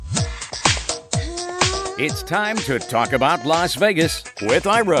It's time to talk about Las Vegas with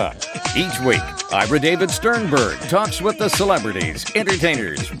Ira. Each week, Ira David Sternberg talks with the celebrities,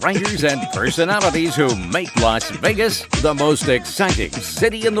 entertainers, writers, and personalities who make Las Vegas the most exciting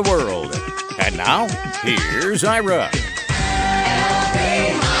city in the world. And now, here's Ira.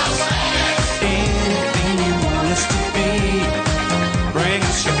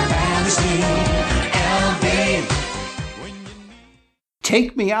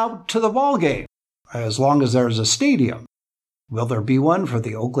 Take me out to the ball game, as long as there's a stadium. Will there be one for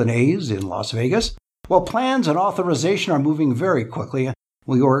the Oakland A's in Las Vegas? Well, plans and authorization are moving very quickly.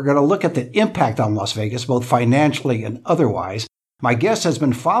 We are going to look at the impact on Las Vegas, both financially and otherwise. My guest has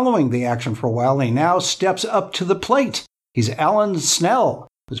been following the action for a while, and he now steps up to the plate. He's Alan Snel,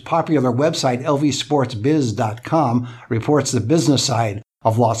 whose popular website, lvsportsbiz.com, reports the business side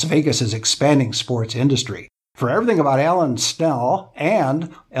of Las Vegas's expanding sports industry. For everything about Alan Snel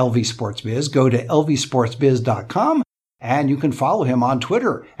and LV Sports Biz, go to lvsportsbiz.com, and you can follow him on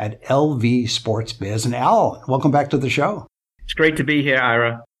Twitter at LV Sports Biz. And Alan, welcome back to the show. It's great to be here,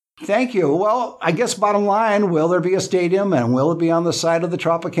 Ira. Thank you. Well, I guess bottom line, will there be a stadium, and will it be on the side of the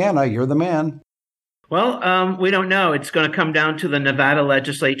Tropicana? You're the man. Well, we don't know. It's going to come down to the Nevada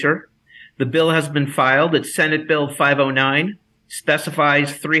legislature. The bill has been filed. It's Senate Bill 509.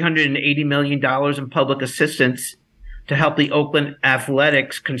 Specifies $380 million in public assistance to help the Oakland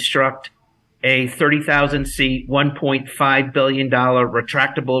Athletics construct a 30,000-seat, $1.5 billion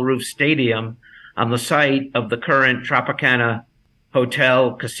retractable roof stadium on the site of the current Tropicana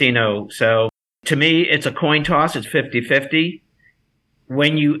Hotel Casino. So to me, it's a coin toss. It's 50-50.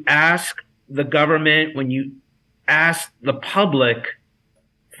 When you ask the government, when you ask the public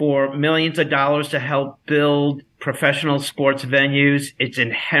for millions of dollars to help build professional sports venues, it's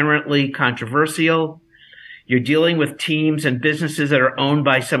inherently controversial. You're dealing with teams and businesses that are owned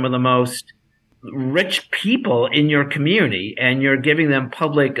by some of the most rich people in your community, and you're giving them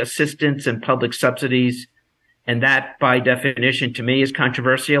public assistance and public subsidies. And that, by definition, to me, is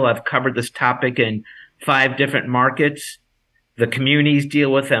controversial. I've covered this topic in 5 different markets. The communities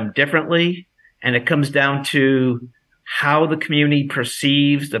deal with them differently, and it comes down to how the community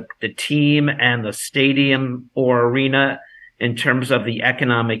perceives the team and the stadium or arena in terms of the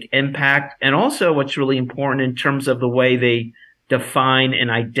economic impact, and also what's really important in terms of the way they define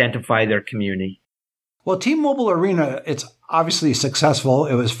and identify their community. Well, T-Mobile Arena, it's obviously successful.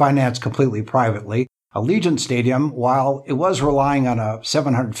 It was financed completely privately. Allegiant Stadium, while it was relying on a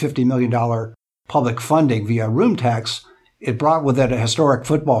 $750 million public funding via room tax, it brought with it a historic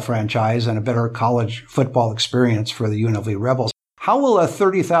football franchise and a better college football experience for the UNLV Rebels. How will a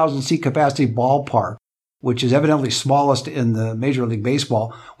 30,000-seat capacity ballpark, which is evidently smallest in the Major League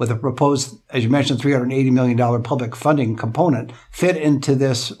Baseball, with a proposed, as you mentioned, $380 million public funding component, fit into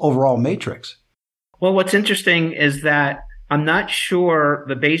this overall matrix? Well, what's interesting is that I'm not sure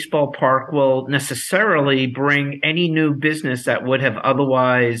the baseball park will necessarily bring any new business that would have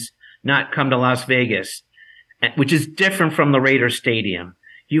otherwise not come to Las Vegas, which is different from the Raiders Stadium.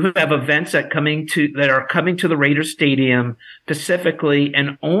 You have events that are coming to the Raiders Stadium specifically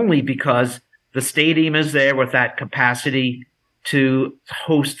and only because the stadium is there with that capacity to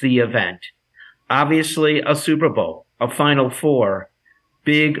host the event. Obviously, a Super Bowl, a Final Four,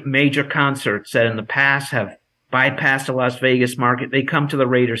 big major concerts that in the past have bypassed the Las Vegas market, they come to the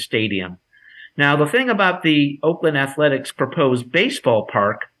Raiders Stadium. Now, the thing about the Oakland Athletics proposed baseball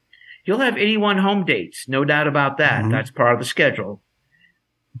park, you'll have 81 home dates, no doubt about that. Mm-hmm. That's part of the schedule.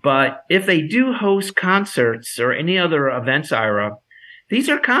 But if they do host concerts or any other events, Ira, these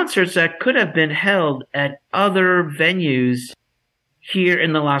are concerts that could have been held at other venues here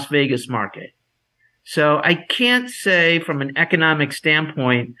in the Las Vegas market. So I can't say from an economic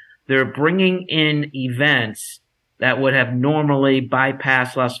standpoint, they're bringing in events that would have normally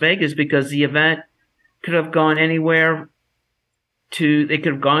bypassed Las Vegas because the event could have gone anywhere. They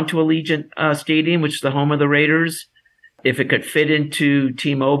could have gone to Allegiant Stadium, which is the home of the Raiders, if it could fit into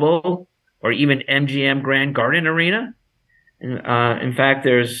T-Mobile or even MGM Grand Garden Arena. In fact,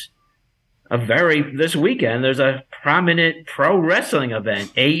 this weekend, there's a prominent pro wrestling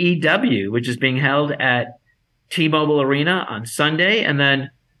event, AEW, which is being held at T-Mobile Arena on Sunday. And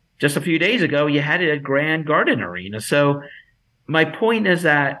then just a few days ago, you had it at Grand Garden Arena. So my point is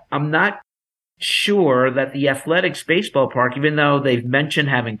that I'm not sure that the Athletics baseball park, even though they've mentioned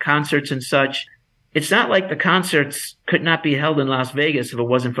having concerts and such, it's not like the concerts could not be held in Las Vegas if it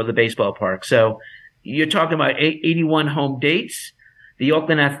wasn't for the baseball park. So you're talking about 81 home dates. The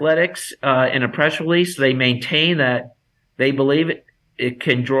Oakland Athletics, in a press release, they maintain that they believe it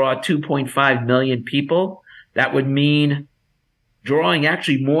can draw 2.5 million people. That would mean drawing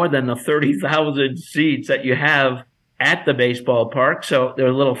actually more than the 30,000 seats that you have at the baseball park. So there are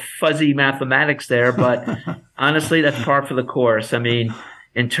a little fuzzy mathematics there, but honestly, that's par for the course. I mean,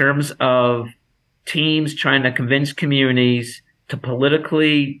 in terms of teams trying to convince communities to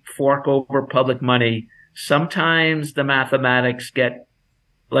politically fork over public money, sometimes the mathematics get,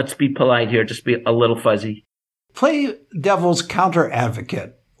 let's be polite here, just be a little fuzzy. Play devil's counter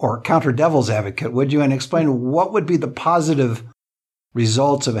advocate or counter devil's advocate, would you, and explain what would be the positive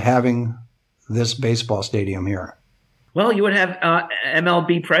results of having this baseball stadium here? Well, you would have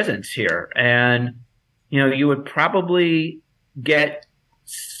MLB presence here, and you would probably get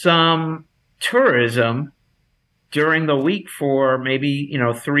some tourism during the week for maybe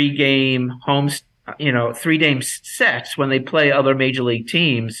 3-game homes, 3-game sets when they play other major league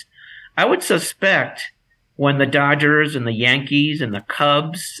teams. I would suspect when the Dodgers and the Yankees and the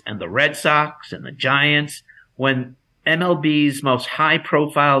Cubs and the Red Sox and the Giants, when MLB's most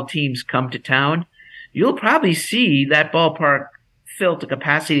high-profile teams come to town, you'll probably see that ballpark fill to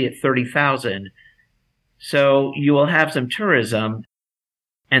capacity at 30,000. So you will have some tourism,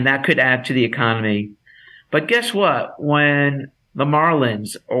 and that could add to the economy. But guess what? When the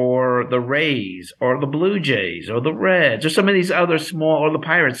Marlins or the Rays or the Blue Jays or the Reds or some of these other or the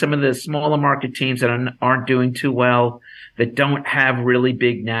Pirates, some of the smaller market teams that aren't doing too well, that don't have really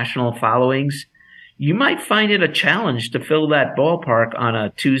big national followings, you might find it a challenge to fill that ballpark on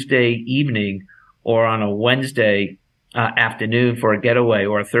a Tuesday evening or on a Wednesday afternoon for a getaway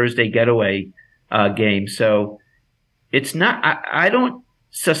or a Thursday getaway game. So it's not, I don't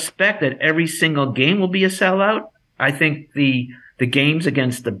suspect that every single game will be a sellout. I think the games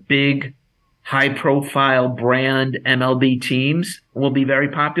against the big, high-profile brand MLB teams will be very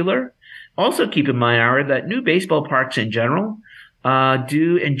popular. Also keep in mind, Ira, that new baseball parks in general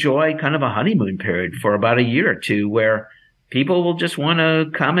do enjoy kind of a honeymoon period for about a year or two where people will just want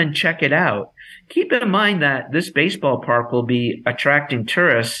to come and check it out. Keep in mind that this baseball park will be attracting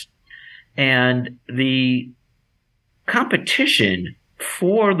tourists, and the competition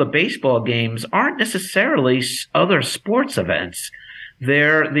for the baseball games aren't necessarily other sports events.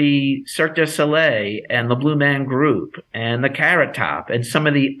 They're the Cirque du Soleil and the Blue Man Group and the Carrot Top and some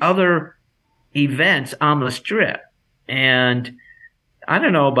of the other events on the Strip. And I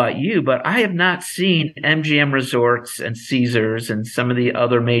don't know about you, but I have not seen MGM Resorts and Caesars and some of the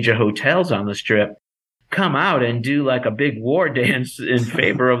other major hotels on the Strip come out and do like a big war dance in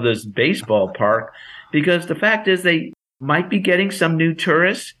favor of this baseball park, because the fact is they might be getting some new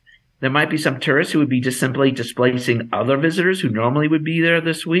tourists. There might be some tourists who would be just simply displacing other visitors who normally would be there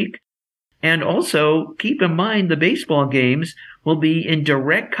this week. And also keep in mind the baseball games will be in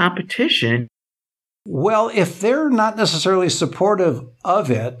direct competition. Well, if they're not necessarily supportive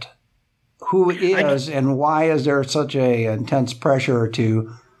of it, who is and why is there such a intense pressure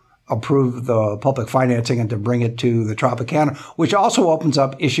to approve the public financing and to bring it to the Tropicana, which also opens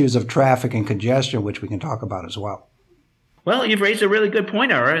up issues of traffic and congestion, which we can talk about as well? Well, you've raised a really good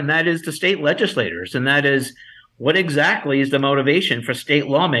point, Ira, and that is the state legislators, and that is what exactly is the motivation for state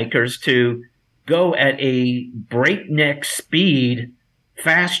lawmakers to go at a breakneck speed,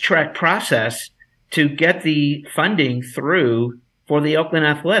 fast-track process to get the funding through for the Oakland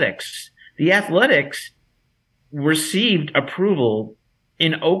Athletics. The Athletics received approval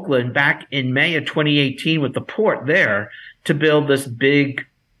in Oakland back in May of 2018 with the port there to build this big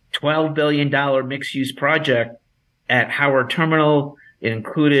 $12 billion mixed-use project at Howard Terminal. It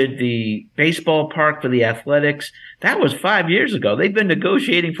included the baseball park for the Athletics. That was 5 years ago. They've been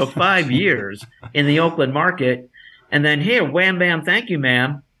negotiating for 5 years in the Oakland market. And then here, wham, bam, thank you,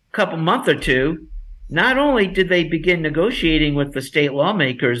 ma'am, month or two, not only did they begin negotiating with the state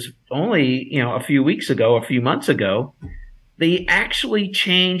lawmakers only, a few months ago, they actually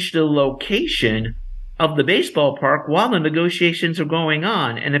changed the location of the baseball park while the negotiations are going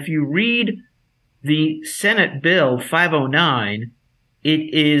on. And if you read the Senate Bill 509,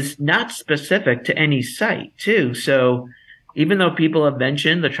 it is not specific to any site, too. So even though people have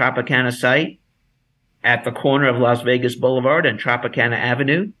mentioned the Tropicana site at the corner of Las Vegas Boulevard and Tropicana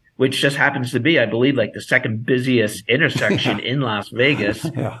Avenue, which just happens to be, I believe, like the second busiest intersection in Las Vegas,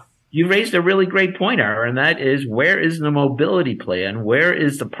 you raised a really great point, Ira, and that is, where is the mobility plan? Where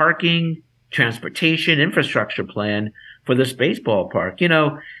is the parking, transportation, infrastructure plan for this baseball park?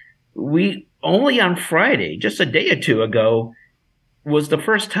 We only on Friday, just a day or two ago, was the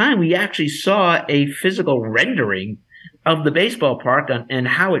first time we actually saw a physical rendering of the baseball park and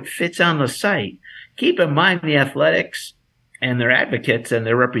how it fits on the site. Keep in mind the Athletics and their advocates and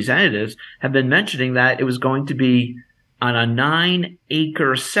their representatives have been mentioning that it was going to be on a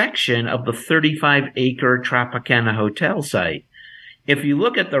 9-acre section of the 35-acre Tropicana Hotel site. if you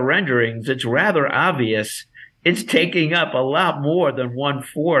look at the renderings, it's rather obvious it's taking up a lot more than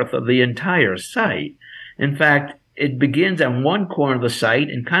 1/4 of the entire site. In fact, it begins on one corner of the site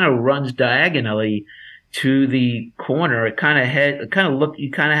and kind of runs diagonally to the corner. You kind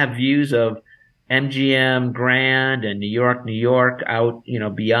of have views of MGM Grand and New York out,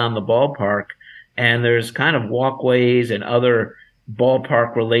 beyond the ballpark. And there's kind of walkways and other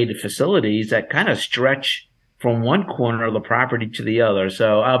ballpark related facilities that kind of stretch from one corner of the property to the other.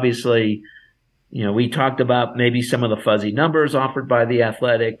 So obviously, we talked about maybe some of the fuzzy numbers offered by the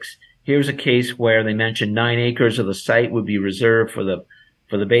Athletics. Here's a case where they mentioned 9 acres of the site would be reserved for the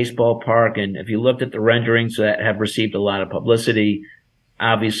baseball park. And if you looked at the renderings that have received a lot of publicity,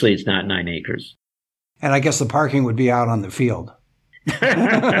 obviously it's not 9 acres. And I guess the parking would be out on the field.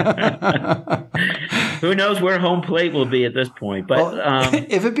 Who knows where home plate will be at this point? But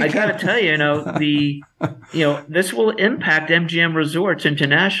if it became... I got to tell you, this will impact MGM Resorts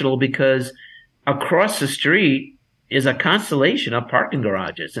International because across the street is a constellation of parking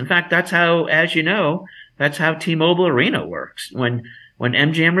garages. In fact, that's how, as you know, that's how T-Mobile Arena works. When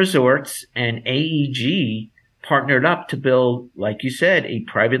MGM Resorts and AEG partnered up to build, like you said, a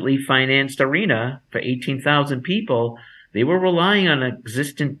privately financed arena for 18,000 people, they were relying on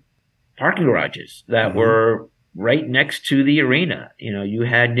existing parking garages that were right next to the arena. You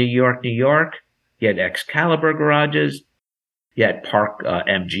had New York, you had Excalibur garages, you had Park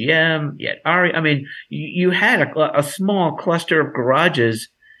MGM, you had Ari. I mean, you had a small cluster of garages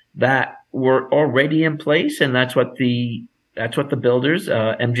that were already in place, and that's what the builders,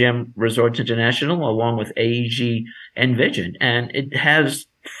 MGM Resorts International, along with AEG, envisioned. And it has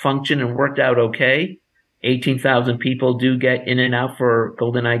functioned and worked out okay. 18,000 people do get in and out for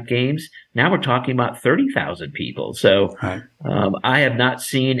Golden Knight games. Now we're talking about 30,000 people. So right. I have not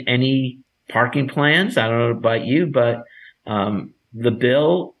seen any parking plans. I don't know about you, but the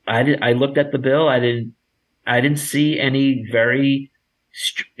bill, I looked at the bill. I didn't see any very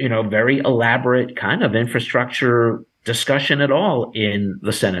elaborate kind of infrastructure discussion at all in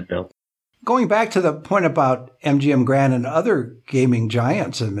the Senate bill. Going back to the point about MGM Grand and other gaming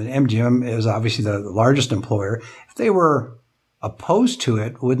giants, I mean, MGM is obviously the largest employer. If they were opposed to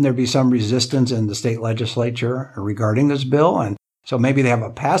it, wouldn't there be some resistance in the state legislature regarding this bill? And so maybe they have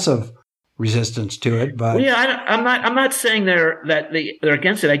a passive resistance to it. But I'm not saying they're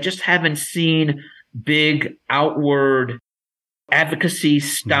against it. I just haven't seen big outward advocacy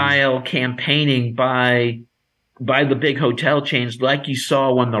style campaigning by the big hotel chains like you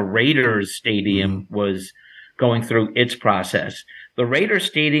saw when the Raiders Stadium was going through its process. The Raiders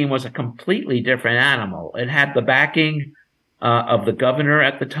Stadium was a completely different animal. It had the backing of the governor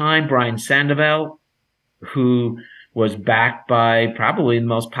at the time, Brian Sandoval, who was backed by probably the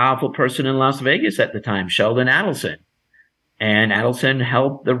most powerful person in Las Vegas at the time, Sheldon Adelson. And Adelson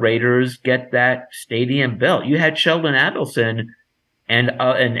helped the Raiders get that stadium built. You had Sheldon Adelson and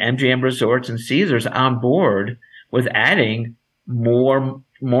MGM Resorts and Caesars on board with adding more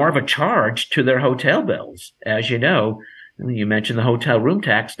of a charge to their hotel bills. As you know, you mentioned the hotel room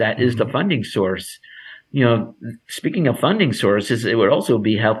tax. That is the funding source. Speaking of funding sources, it would also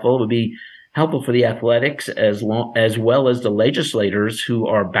be helpful. It would be helpful for the Athletics as well as the legislators who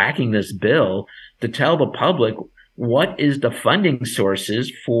are backing this bill to tell the public what is the funding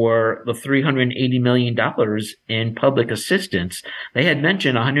sources for the $380 million in public assistance. They had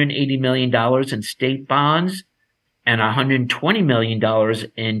mentioned $180 million in state bonds and $120 million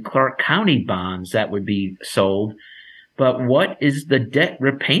in Clark County bonds that would be sold. But what is the debt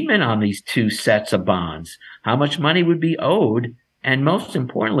repayment on these two sets of bonds? How much money would be owed? And most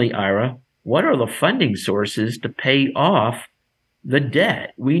importantly, Ira, what are the funding sources to pay off the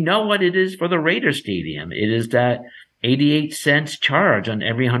debt? We know what it is for the Raider Stadium. It is that 88 cents charge on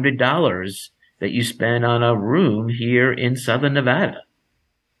every $100 that you spend on a room here in Southern Nevada.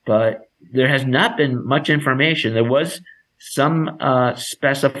 But there has not been much information. There was some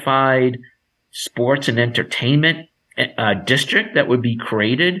specified sports and entertainment district that would be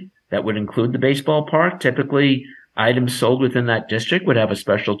created that would include the baseball park. Typically, items sold within that district would have a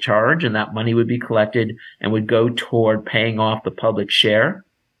special charge, and that money would be collected and would go toward paying off the public share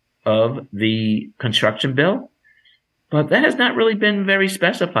of the construction bill. But that has not really been very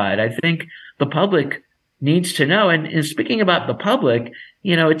specified. I think the public needs to know. And speaking about the public,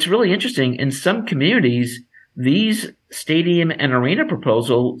 it's really interesting. In some communities, these stadium and arena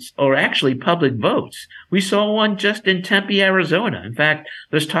proposals are actually public votes. We saw one just in Tempe, Arizona. In fact,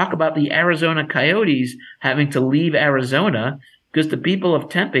 there's talk about the Arizona Coyotes having to leave Arizona because the people of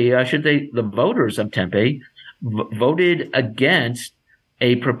Tempe, the voters of Tempe, voted against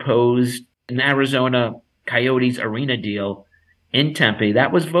a proposed Arizona Coyotes arena deal in Tempe.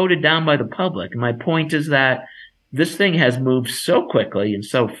 That was voted down by the public. And my point is that this thing has moved so quickly and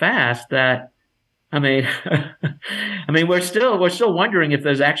so fast that, I mean, we're still wondering if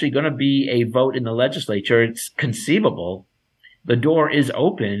there's actually going to be a vote in the legislature. It's conceivable. The door is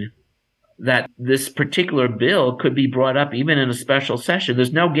open that this particular bill could be brought up even in a special session.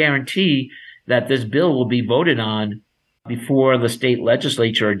 There's no guarantee that this bill will be voted on before the state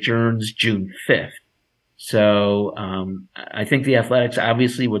legislature adjourns June 5th. So I think the Athletics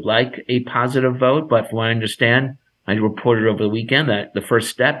obviously would like a positive vote, but from what I understand, I reported over the weekend that the first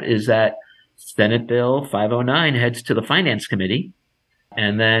step is that Senate Bill 509 heads to the Finance Committee,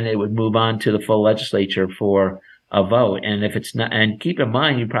 and then it would move on to the full legislature for a vote. And if it's not, and keep in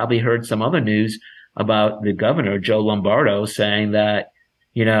mind, you probably heard some other news about the governor, Joe Lombardo, saying that,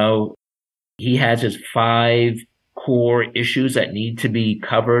 he has his 5 core issues that need to be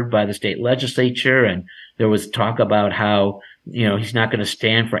covered by the state legislature. And there was talk about how, he's not going to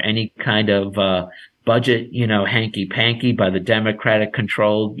stand for any kind of, budget, hanky panky by the Democratic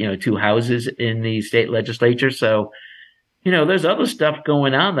controlled, 2 houses in the state legislature. So, there's other stuff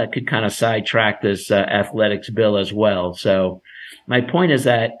going on that could kind of sidetrack this athletics bill as well. So my point is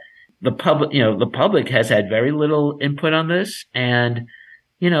that the public has had very little input on this. And,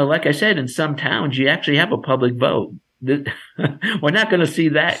 like I said, in some towns, you actually have a public vote. We're not going to see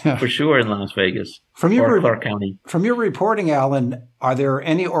that for sure in Las Vegas or Clark County. From your reporting, Alan, are there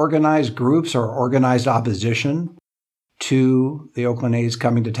any organized groups or organized opposition to the Oakland A's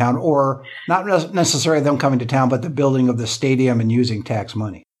coming to town, or not necessarily them coming to town, but the building of the stadium and using tax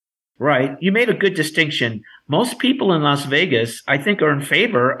money? Right. You made a good distinction. Most people in Las Vegas, I think, are in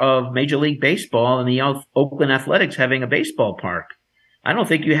favor of Major League Baseball and the Oakland Athletics having a baseball park. I don't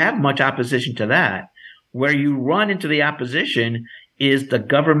think you have much opposition to that. Where you run into the opposition is the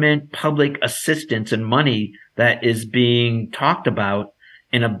government public assistance and money that is being talked about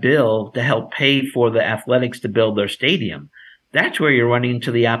in a bill to help pay for the athletics to build their stadium. That's where you're running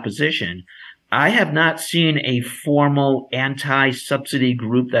into the opposition. I have not seen a formal anti-subsidy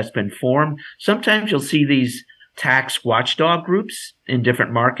group that's been formed. Sometimes you'll see these tax watchdog groups in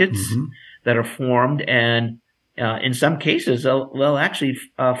different markets that are formed, and in some cases they'll actually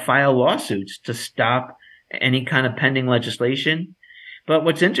file lawsuits to stop any kind of pending legislation. But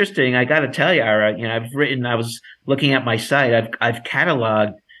what's interesting, I got to tell you, Ira, I was looking at my site, I've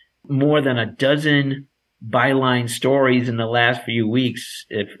cataloged more than a dozen byline stories in the last few weeks.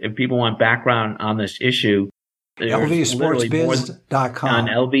 If people want background on this issue, lvsportsbiz.com. On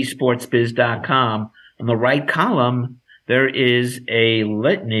lvsportsbiz.com, on the right column, there is a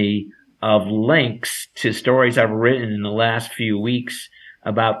litany of links to stories I've written in the last few weeks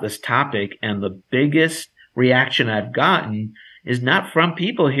about this topic. And the biggest reaction I've gotten is not from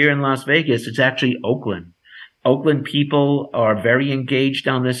people here in Las Vegas. It's actually Oakland. Oakland people are very engaged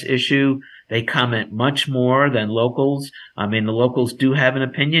on this issue. They comment much more than locals. I mean, the locals do have an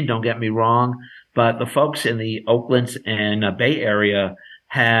opinion, don't get me wrong, but the folks in the Oakland and Bay Area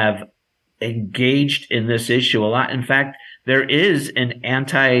have engaged in this issue a lot. In fact, there is an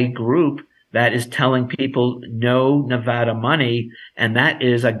anti-group that is telling people no Nevada money, and that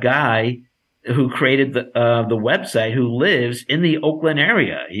is a guy who created the website, who lives in the Oakland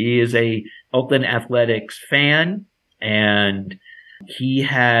area. He is a Oakland Athletics fan, and he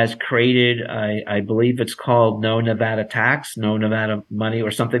has created, I believe it's called No Nevada Tax, No Nevada Money, or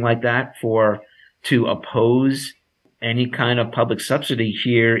something like that, to oppose any kind of public subsidy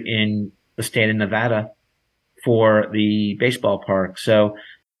here in the state of Nevada for the baseball park. So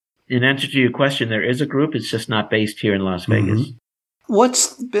in answer to your question, there is a group. It's just not based here in Las Vegas.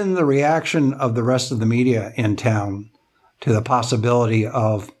 What's been the reaction of the rest of the media in town to the possibility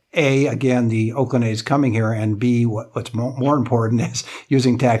of, A, again, the Oakland A's coming here, and B, what's more important is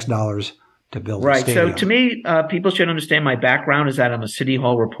using tax dollars to build a stadium? So to me, people should understand my background is that I'm a City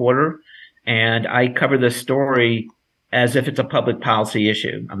Hall reporter, and I cover this story as if it's a public policy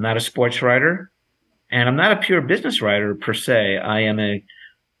issue. I'm not a sports writer, and I'm not a pure business writer per se. I am a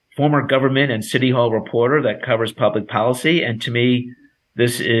former government and City Hall reporter that covers public policy, and to me,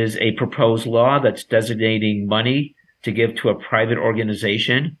 this is a proposed law that's designating money to give to a private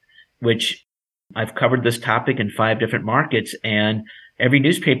organization, which I've covered this topic in 5 different markets, and every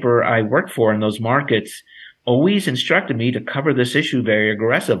newspaper I worked for in those markets always instructed me to cover this issue very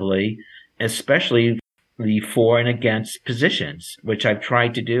aggressively, especially the for and against positions, which I've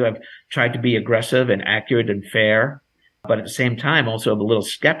tried to do. I've tried to be aggressive and accurate and fair, but at the same time also a little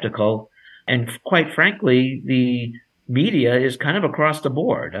skeptical. And quite frankly, the media is kind of across the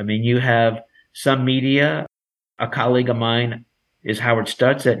board. I mean, you have some media. A colleague of mine is Howard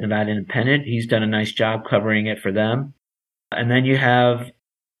Stutz at Nevada Independent. He's done a nice job covering it for them. And then you have,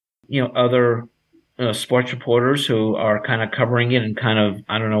 other sports reporters who are kind of covering it and kind of,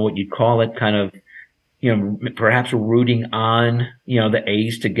 I don't know what you'd call it, kind of, perhaps rooting on, the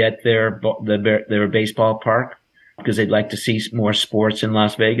A's to get their baseball park because they'd like to see more sports in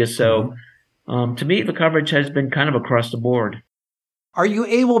Las Vegas. So to me, the coverage has been kind of across the board. Are you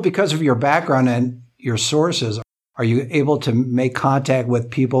able, because of your background and your sources, are you able to make contact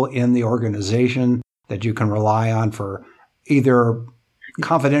with people in the organization that you can rely on for either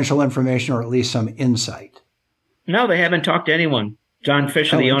confidential information or at least some insight? No, they haven't talked to anyone. John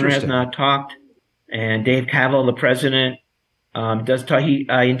Fisher, the owner, has not talked. And Dave Cavell, the president, does talk.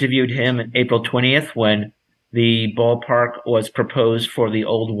 I interviewed him on April 20th when the ballpark was proposed for the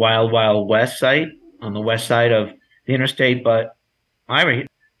old Wild Wild West site on the west side of the interstate. But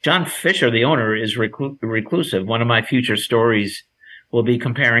John Fisher, the owner, is reclusive. One of my future stories will be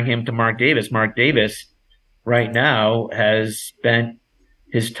comparing him to Mark Davis. Mark Davis right now has spent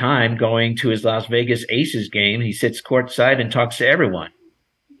his time going to his Las Vegas Aces game. He sits courtside and talks to everyone.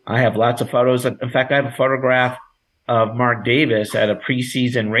 I have lots of photos. In fact, I have a photograph of Mark Davis at a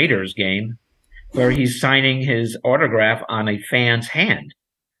preseason Raiders game where he's signing his autograph on a fan's hand,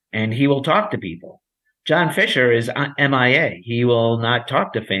 and he will talk to people. John Fisher is MIA. He will not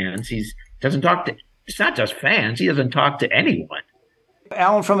talk to fans. It's not just fans. He doesn't talk to anyone.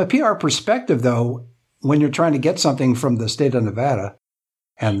 Alan, from a PR perspective, though, when you're trying to get something from the state of Nevada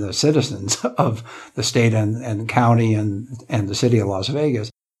and the citizens of the state and county and the city of Las Vegas,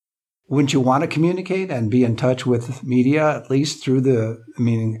 wouldn't you want to communicate and be in touch with media, at least through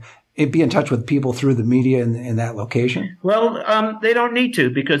be in touch with people through the media in that location? Well, they don't need to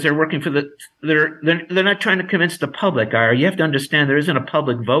because they're working for they're not trying to convince the public. You have to understand there isn't a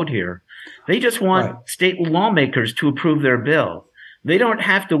public vote here. They just want state lawmakers to approve their bill. They don't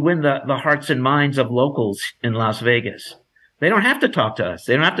have to win the hearts and minds of locals in Las Vegas. They don't have to talk to us.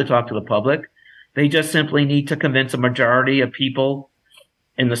 They don't have to talk to the public. They just simply need to convince a majority of people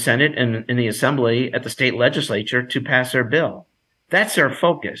in the Senate and in the Assembly at the state legislature to pass their bill. That's their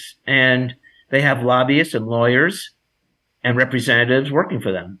focus. And they have lobbyists and lawyers and representatives working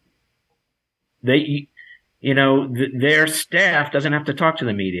for them. Their staff doesn't have to talk to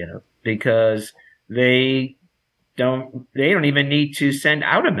the media because they don't even need to send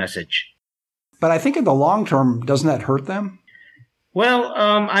out a message. But I think in the long term, doesn't that hurt them? Well,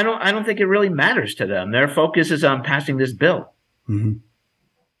 I don't think it really matters to them. Their focus is on passing this bill. Mm-hmm.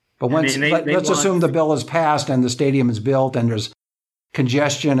 But let's assume the bill is passed and the stadium is built and there's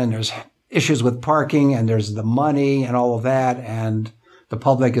congestion and there's issues with parking and there's the money and all of that, and the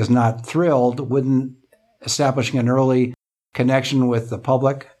public is not thrilled. Wouldn't establishing an early connection with the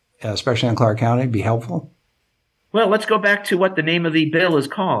public, especially in Clark County, be helpful? Well, let's go back to what the name of the bill is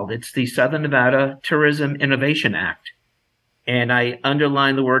called. It's the Southern Nevada Tourism Innovation Act. And I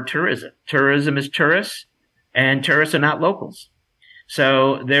underline the word tourism. Tourism is tourists, and tourists are not locals.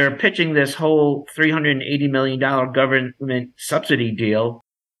 So they're pitching this whole $380 million government subsidy deal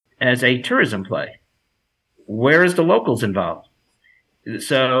as a tourism play. Where is the locals involved?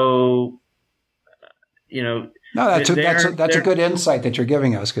 So, No, that's a good insight that you're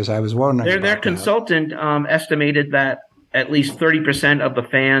giving us, because I was wondering their consultant estimated that at least 30% of the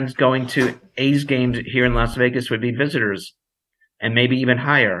fans going to A's games here in Las Vegas would be visitors, and maybe even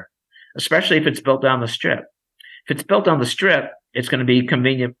higher, especially if it's built down the Strip. If it's built on the Strip, it's going to be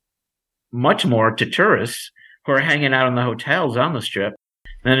convenient much more to tourists who are hanging out in the hotels on the Strip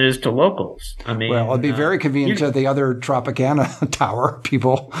than it is to locals. Well, it'd be very convenient to the other Tropicana Tower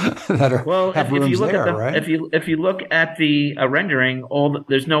people that have rooms there, right? If you look at the rendering,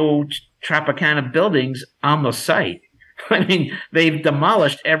 there's no Tropicana buildings on the site. I mean, they've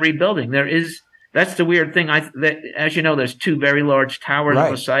demolished every building. That's the weird thing. As you know, there's two very large towers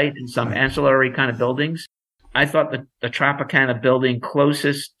on the site and some ancillary kind of buildings. I thought the Tropicana building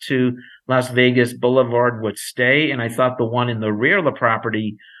closest to Las Vegas Boulevard would stay, and I thought the one in the rear of the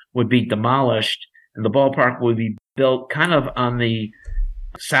property would be demolished, and the ballpark would be built kind of on the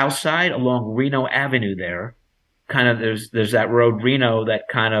south side along Reno Avenue there. Kind of there's that road Reno that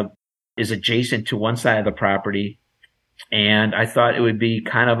kind of is adjacent to one side of the property, and I thought it would be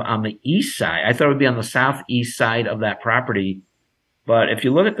kind of on the east side. I thought it would be on the southeast side of that property. But if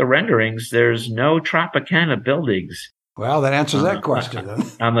you look at the renderings, there's no Tropicana buildings. Well, that answers that question then.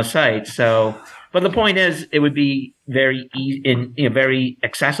 On the site. So, but the point is, it would be very very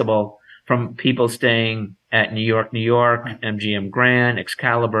accessible from people staying at New York, MGM Grand,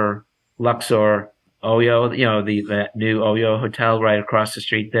 Excalibur, Luxor, Oyo. The new Oyo Hotel right across the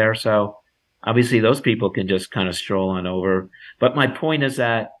street there. So, obviously, those people can just kind of stroll on over. But my point is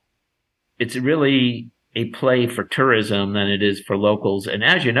that it's really a play for tourism than it is for locals. And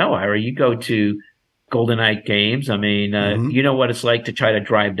as you know, Ira, you go to Golden Knight games. I mean, you know what it's like to try to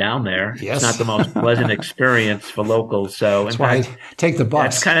drive down there. Yes. It's not the most pleasant experience for locals. So that's why I take the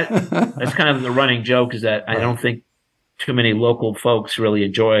bus. That's kind of the running joke, is that I don't think too many local folks really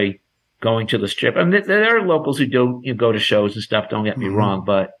enjoy going to the Strip. I mean, there are locals who do go to shows and stuff, don't get me wrong,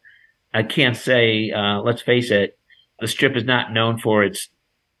 but I can't say, let's face it, the Strip is not known for its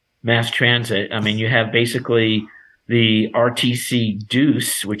mass transit. I mean, you have basically the RTC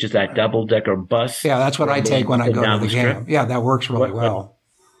Deuce, which is that double-decker bus. Yeah, that's what I take when I go to the game. Yeah, that works really well.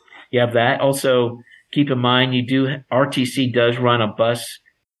 You have that. Also, keep in mind, RTC does run a bus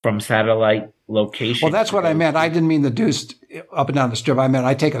from satellite location. Well, that's what I meant. I didn't mean the Deuce up and down the Strip. I meant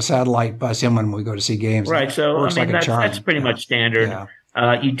I take a satellite bus in when we go to see games. Right. So, I mean, that's pretty much standard.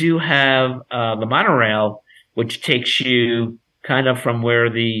 Yeah. You do have the monorail, which takes you kind of from where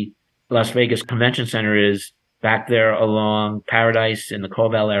the Las Vegas Convention Center is, back there along Paradise in the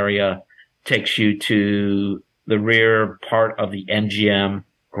Colville area, takes you to the rear part of the MGM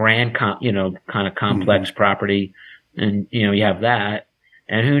Grand, kind of complex property. And, you have that.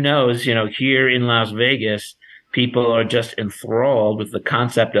 And who knows, here in Las Vegas, people are just enthralled with the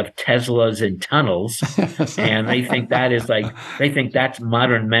concept of Teslas in tunnels. And they think that's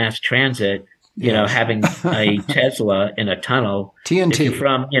modern mass transit. Having a Tesla in a tunnel. TNT.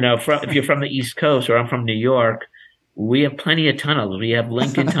 If you're from the East Coast, or I'm from New York, we have plenty of tunnels. We have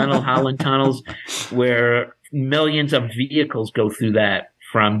Lincoln Tunnel, Holland tunnels, where millions of vehicles go through that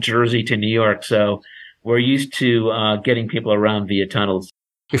from Jersey to New York. So we're used to getting people around via tunnels.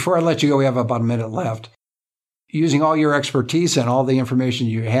 Before I let you go, we have about a minute left. Using all your expertise and all the information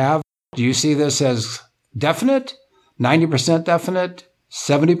you have, do you see this as definite, 90% definite,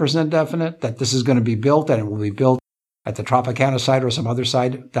 70% definite that this is going to be built, and it will be built at the Tropicana site or some other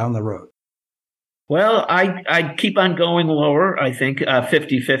site down the road? Well, I keep on going lower. I think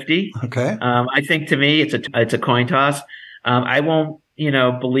 50-50. Okay. I think, to me, it's a coin toss. I won't,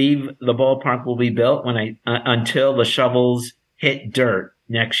 believe the ballpark will be built until the shovels hit dirt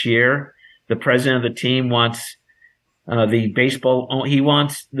next year. The president of the team wants he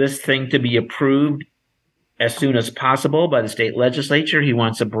wants this thing to be approved as soon as possible by the state legislature. He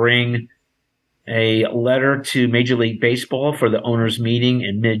wants to bring a letter to Major League Baseball for the owners' meeting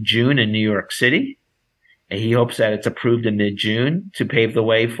in mid-June in New York City. And he hopes that it's approved in mid-June to pave the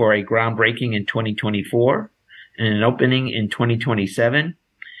way for a groundbreaking in 2024 and an opening in 2027.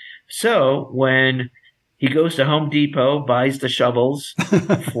 So when he goes to Home Depot, buys the shovels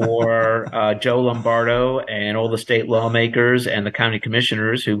for Joe Lombardo and all the state lawmakers and the county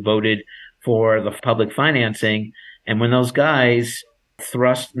commissioners who voted for the public financing. And when those guys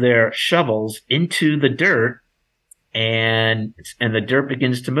thrust their shovels into the dirt and the dirt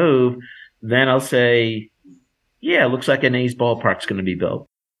begins to move, then I'll say, yeah, it looks like an A's ballpark's going to be built.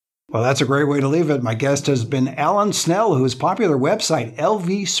 Well, that's a great way to leave it. My guest has been Alan Snel, whose popular website,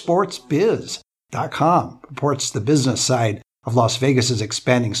 lvsportsbiz.com, reports the business side of Las Vegas's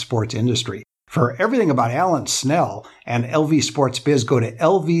expanding sports industry. For everything about Alan Snel and LV Sports Biz, go to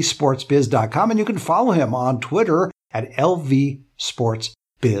lvsportsbiz.com, and you can follow him on Twitter at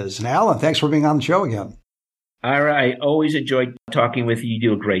lvsportsbiz. And Alan, thanks for being on the show again. All right. Always enjoyed talking with you. You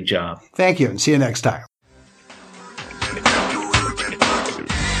do a great job. Thank you, and see you next time.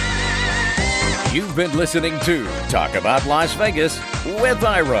 You've been listening to Talk About Las Vegas with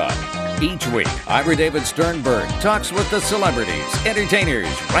Ira. Each week, Ira David Sternberg talks with the celebrities, entertainers,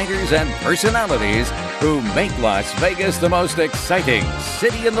 writers, and personalities who make Las Vegas the most exciting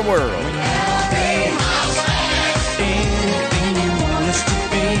city in the world.